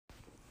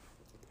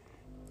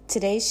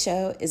Today's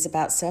show is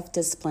about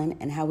self-discipline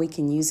and how we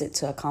can use it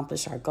to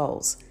accomplish our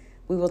goals.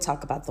 We will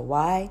talk about the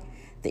why,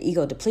 the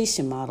ego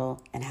depletion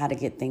model, and how to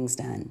get things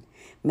done.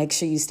 Make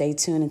sure you stay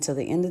tuned until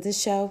the end of the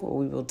show where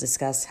we will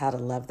discuss how to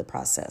love the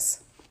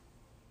process.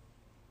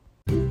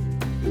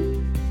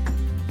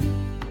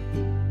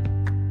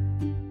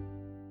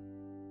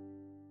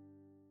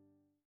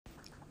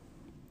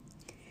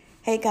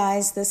 Hey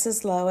guys, this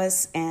is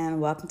Lois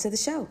and welcome to the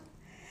show.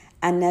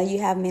 I know you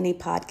have many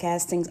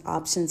podcasting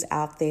options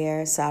out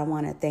there, so I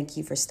want to thank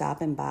you for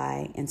stopping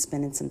by and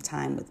spending some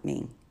time with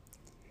me.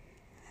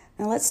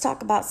 Now let's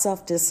talk about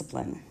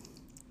self-discipline.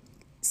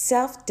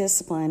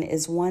 Self-discipline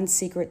is one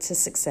secret to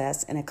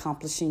success in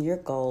accomplishing your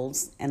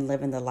goals and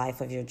living the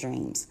life of your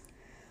dreams.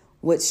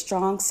 With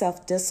strong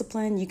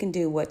self-discipline, you can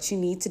do what you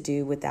need to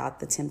do without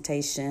the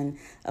temptation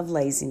of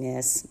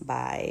laziness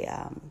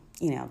by,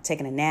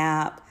 taking a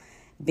nap,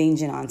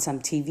 binging on some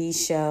TV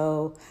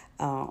show,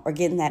 or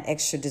getting that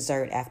extra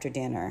dessert after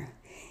dinner,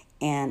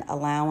 and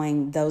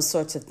allowing those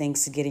sorts of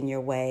things to get in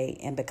your way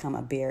and become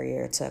a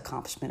barrier to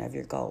accomplishment of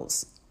your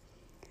goals.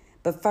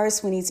 But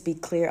first, we need to be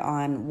clear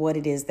on what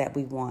it is that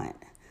we want.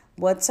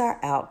 What's our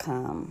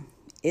outcome?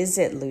 Is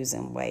it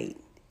losing weight?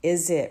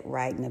 Is it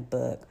writing a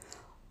book?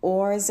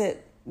 Or is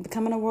it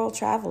becoming a world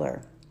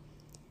traveler?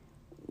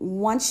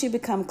 Once you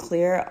become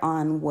clear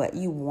on what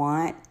you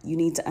want, you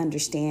need to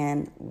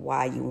understand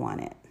why you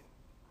want it.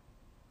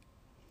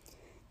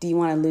 Do you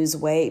want to lose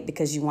weight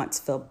because you want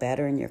to feel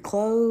better in your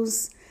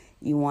clothes?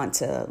 You want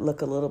to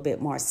look a little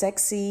bit more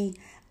sexy?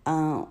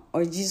 Or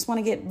you just want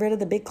to get rid of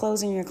the big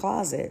clothes in your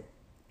closet?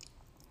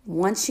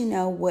 Once you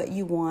know what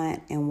you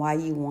want and why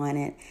you want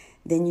it,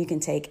 then you can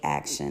take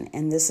action.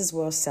 And this is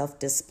where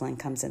self-discipline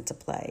comes into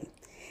play.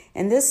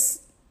 And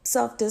this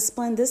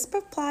self-discipline, this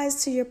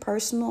applies to your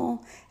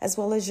personal as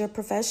well as your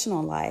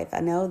professional life.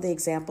 I know the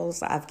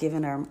examples I've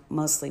given are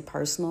mostly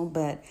personal,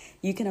 but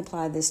you can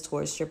apply this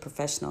towards your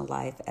professional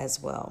life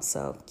as well.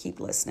 So keep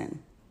listening.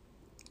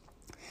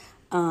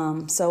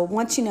 So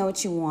once you know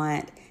what you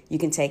want, you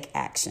can take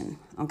action,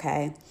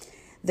 okay?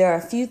 There are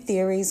a few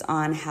theories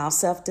on how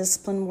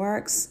self-discipline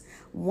works.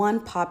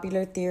 One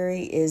popular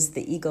theory is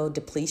the ego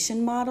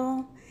depletion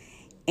model.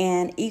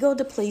 And ego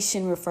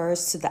depletion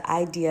refers to the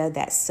idea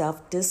that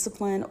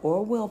self-discipline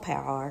or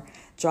willpower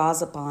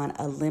draws upon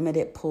a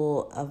limited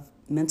pool of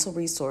mental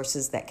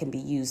resources that can be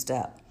used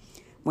up.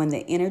 When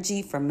the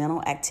energy for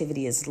mental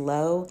activity is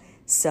low,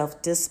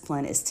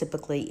 self-discipline is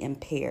typically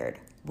impaired,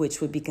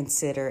 which would be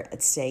considered a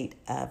state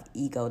of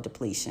ego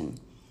depletion,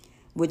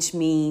 which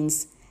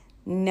means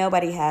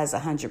nobody has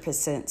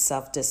 100%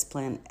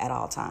 self-discipline at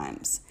all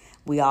times.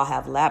 We all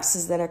have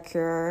lapses that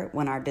occur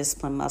when our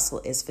discipline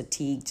muscle is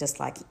fatigued, just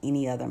like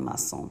any other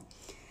muscle.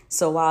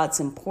 So while it's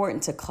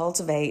important to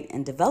cultivate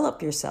and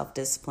develop your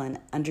self-discipline,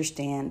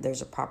 understand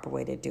there's a proper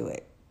way to do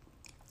it.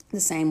 The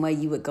same way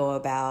you would go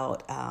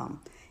about,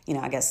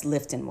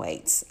 lifting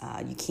weights.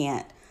 You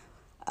can't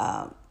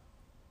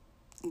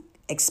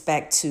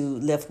expect to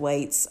lift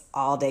weights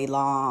all day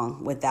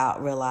long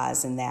without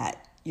realizing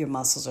that your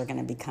muscles are going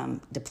to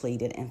become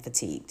depleted and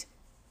fatigued.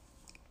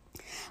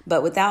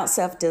 But without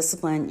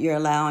self-discipline, you're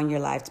allowing your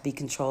life to be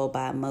controlled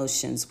by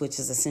emotions, which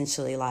is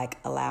essentially like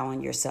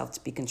allowing yourself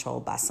to be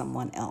controlled by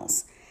someone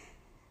else.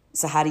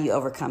 So how do you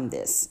overcome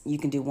this? You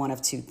can do one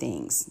of two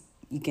things.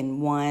 You can,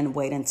 one,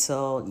 wait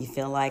until you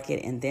feel like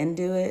it and then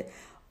do it.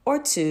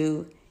 Or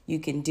two, you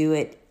can do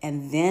it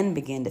and then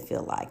begin to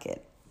feel like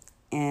it.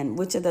 And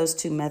which of those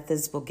two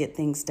methods will get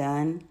things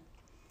done?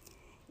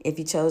 If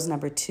you chose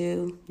number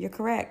two, you're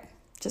correct.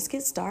 Just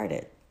get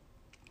started.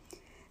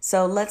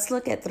 So let's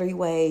look at 3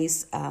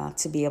 ways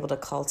to be able to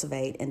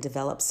cultivate and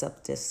develop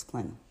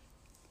self-discipline.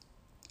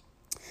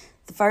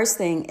 The first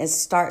thing is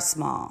start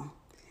small.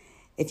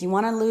 If you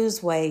want to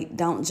lose weight,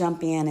 don't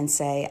jump in and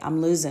say, I'm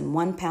losing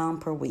 1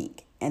 pound per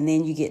week. And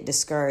then you get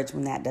discouraged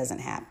when that doesn't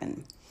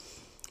happen.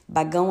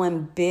 By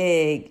going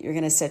big, you're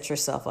going to set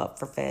yourself up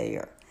for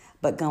failure.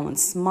 But going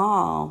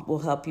small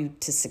will help you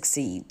to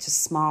succeed,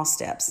 just small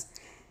steps.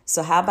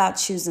 So how about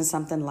choosing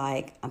something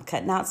like, I'm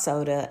cutting out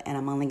soda and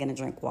I'm only going to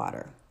drink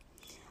water.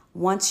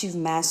 Once you've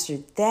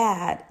mastered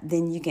that,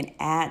 then you can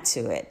add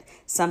to it.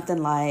 Something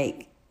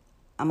like,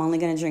 I'm only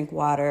going to drink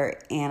water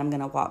and I'm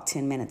going to walk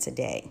 10 minutes a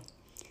day.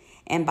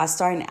 And by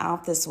starting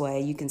out this way,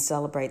 you can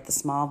celebrate the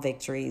small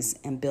victories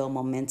and build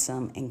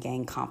momentum and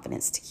gain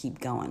confidence to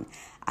keep going.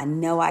 I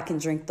know I can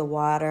drink the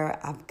water.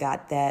 I've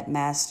got that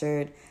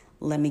mastered.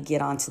 Let me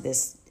get onto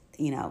this,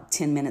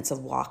 10 minutes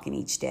of walking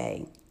each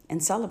day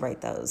and celebrate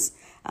those.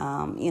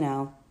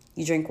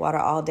 You drink water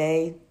all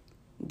day.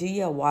 Do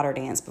your water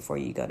dance before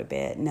you go to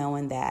bed,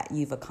 knowing that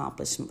you've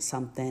accomplished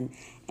something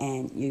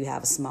and you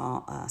have a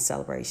small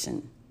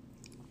celebration.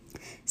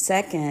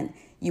 Second,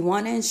 you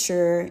want to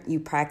ensure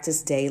you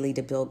practice daily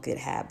to build good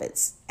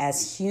habits.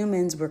 As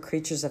humans, we're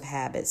creatures of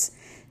habits.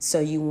 So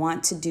you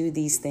want to do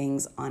these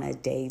things on a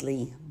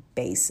daily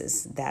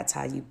basis. That's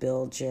how you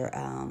build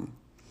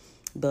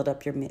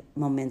up your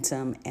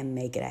momentum and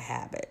make it a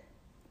habit.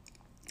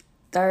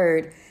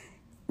 Third,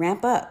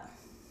 ramp up.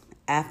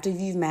 After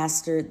you've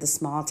mastered the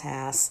small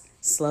tasks,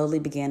 Slowly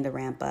begin to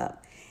ramp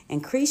up.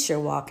 Increase your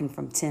walking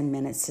from 10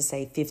 minutes to,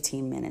 say,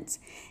 15 minutes.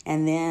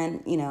 And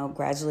then,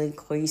 gradually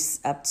increase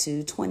up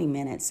to 20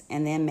 minutes.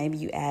 And then maybe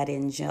you add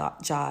in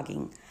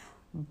jogging.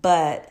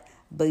 But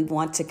we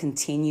want to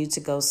continue to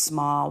go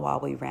small while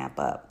we ramp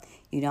up.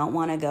 You don't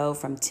want to go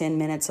from 10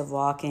 minutes of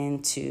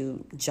walking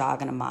to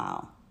jogging a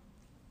mile.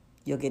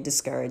 You'll get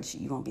discouraged.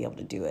 You won't be able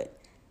to do it.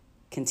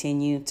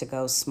 Continue to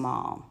go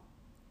small.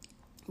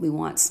 We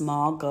want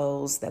small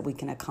goals that we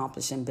can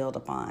accomplish and build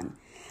upon.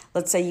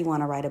 Let's say you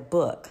want to write a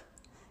book.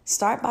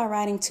 Start by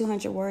writing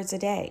 200 words a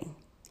day.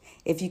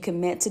 If you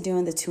commit to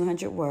doing the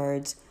 200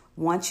 words,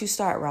 once you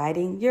start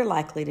writing, you're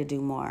likely to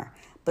do more.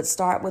 But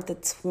start with the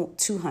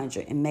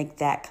 200 and make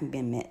that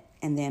commitment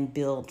and then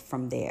build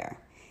from there.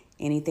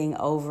 Anything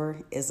over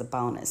is a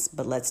bonus,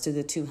 but let's do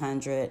the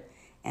 200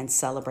 and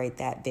celebrate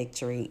that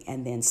victory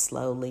and then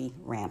slowly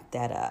ramp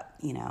that up.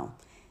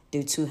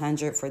 Do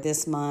 200 for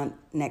this month,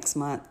 next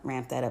month,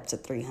 ramp that up to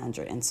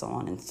 300 and so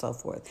on and so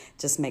forth.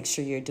 Just make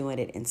sure you're doing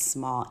it in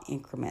small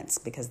increments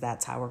because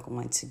that's how we're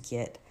going to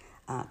get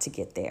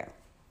there.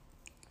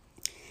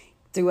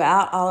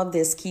 Throughout all of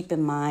this, keep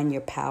in mind your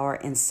power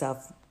and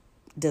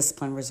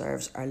self-discipline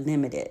reserves are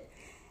limited.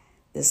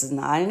 This is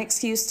not an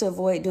excuse to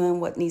avoid doing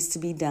what needs to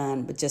be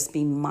done, but just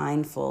be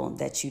mindful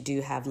that you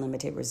do have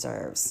limited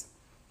reserves.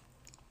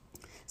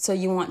 So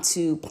you want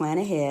to plan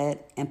ahead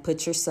and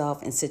put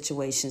yourself in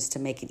situations to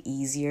make it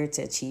easier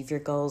to achieve your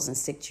goals and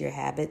stick to your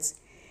habits.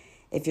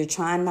 If you're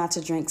trying not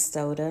to drink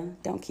soda,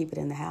 don't keep it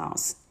in the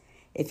house.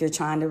 If you're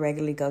trying to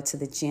regularly go to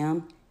the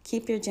gym,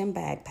 keep your gym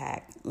bag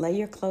packed. Lay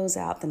your clothes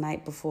out the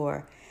night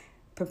before.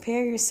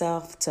 Prepare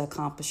yourself to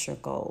accomplish your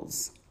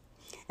goals.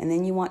 And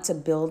then you want to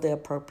build the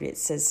appropriate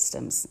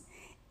systems.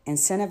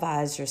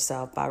 Incentivize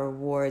yourself by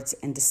rewards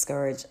and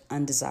discourage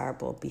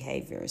undesirable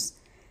behaviors.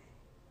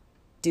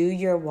 Do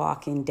your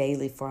walking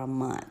daily for a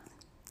month.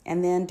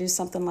 And then do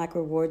something like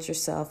reward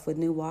yourself with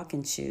new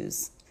walking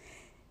shoes.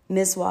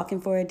 Miss walking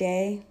for a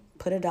day?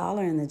 Put $1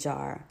 in the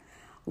jar.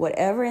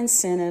 Whatever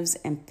incentives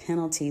and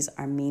penalties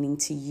are meaning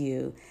to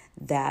you,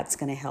 that's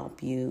going to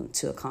help you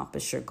to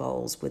accomplish your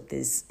goals with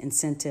these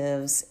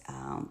incentives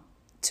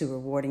to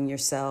rewarding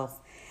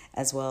yourself,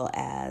 as well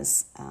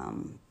as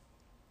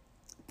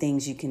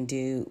things you can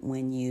do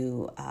when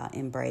you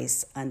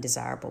embrace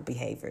undesirable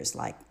behaviors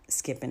like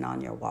skipping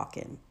on your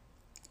walk-in.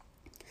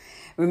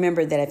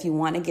 Remember that if you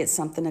want to get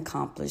something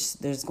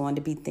accomplished, there's going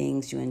to be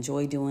things you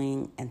enjoy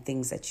doing and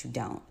things that you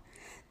don't.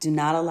 Do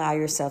not allow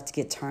yourself to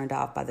get turned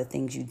off by the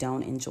things you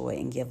don't enjoy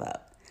and give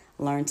up.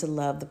 Learn to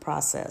love the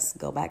process.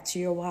 Go back to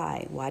your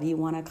why. Why do you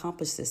want to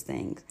accomplish this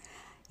thing?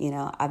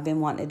 I've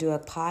been wanting to do a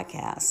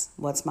podcast.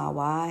 What's my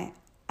why?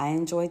 I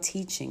enjoy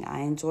teaching.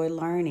 I enjoy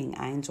learning.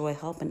 I enjoy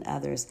helping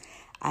others.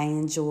 I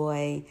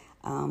enjoy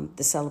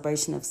the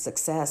celebration of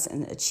success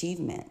and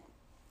achievement.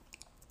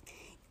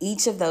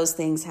 Each of those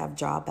things have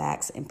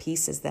drawbacks and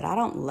pieces that I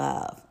don't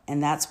love.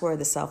 And that's where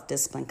the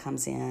self-discipline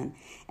comes in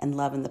and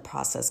loving the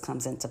process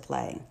comes into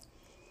play.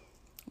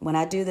 When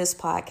I do this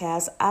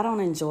podcast, I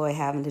don't enjoy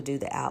having to do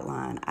the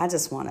outline. I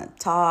just want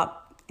to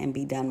talk and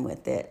be done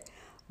with it.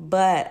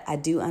 But I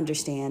do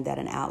understand that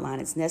an outline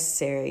is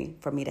necessary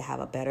for me to have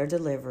a better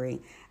delivery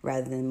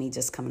rather than me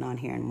just coming on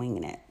here and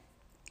winging it.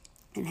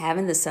 And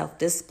having the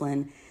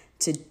self-discipline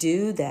to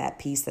do that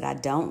piece that I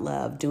don't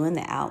love, doing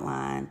the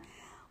outline,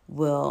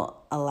 will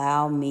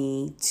allow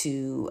me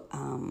to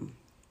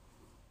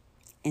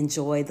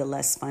enjoy the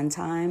less fun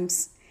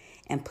times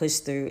and push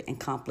through and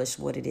accomplish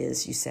what it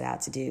is you set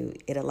out to do.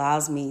 It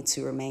allows me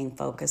to remain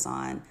focused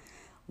on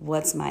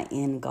what's my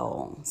end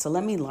goal. So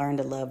let me learn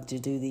to love to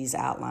do these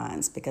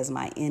outlines because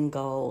my end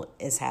goal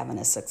is having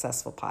a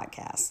successful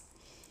podcast.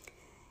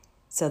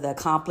 So the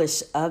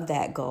accomplish of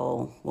that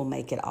goal will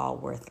make it all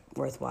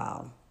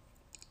worthwhile.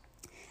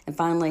 And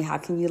finally, how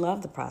can you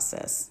love the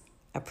process?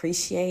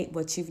 Appreciate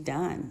what you've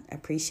done.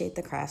 Appreciate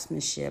the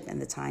craftsmanship and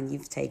the time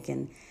you've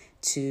taken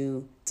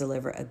to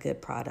deliver a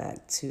good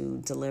product, to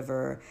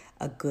deliver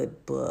a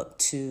good book,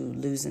 to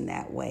losing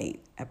that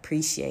weight.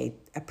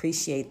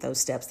 Appreciate those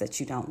steps that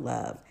you don't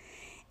love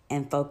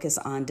and focus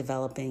on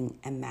developing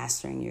and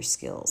mastering your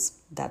skills.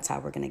 That's how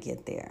we're going to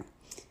get there.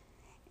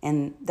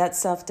 And that's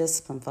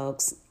self-discipline,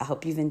 folks. I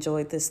hope you've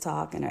enjoyed this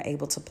talk and are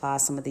able to apply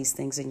some of these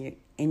things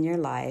in your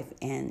life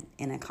and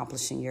in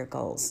accomplishing your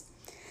goals.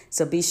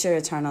 So be sure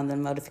to turn on the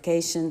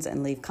notifications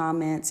and leave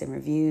comments and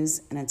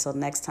reviews. And until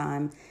next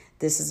time,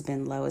 this has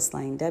been Lois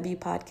Lane W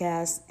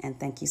Podcast, and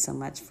thank you so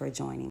much for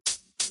joining.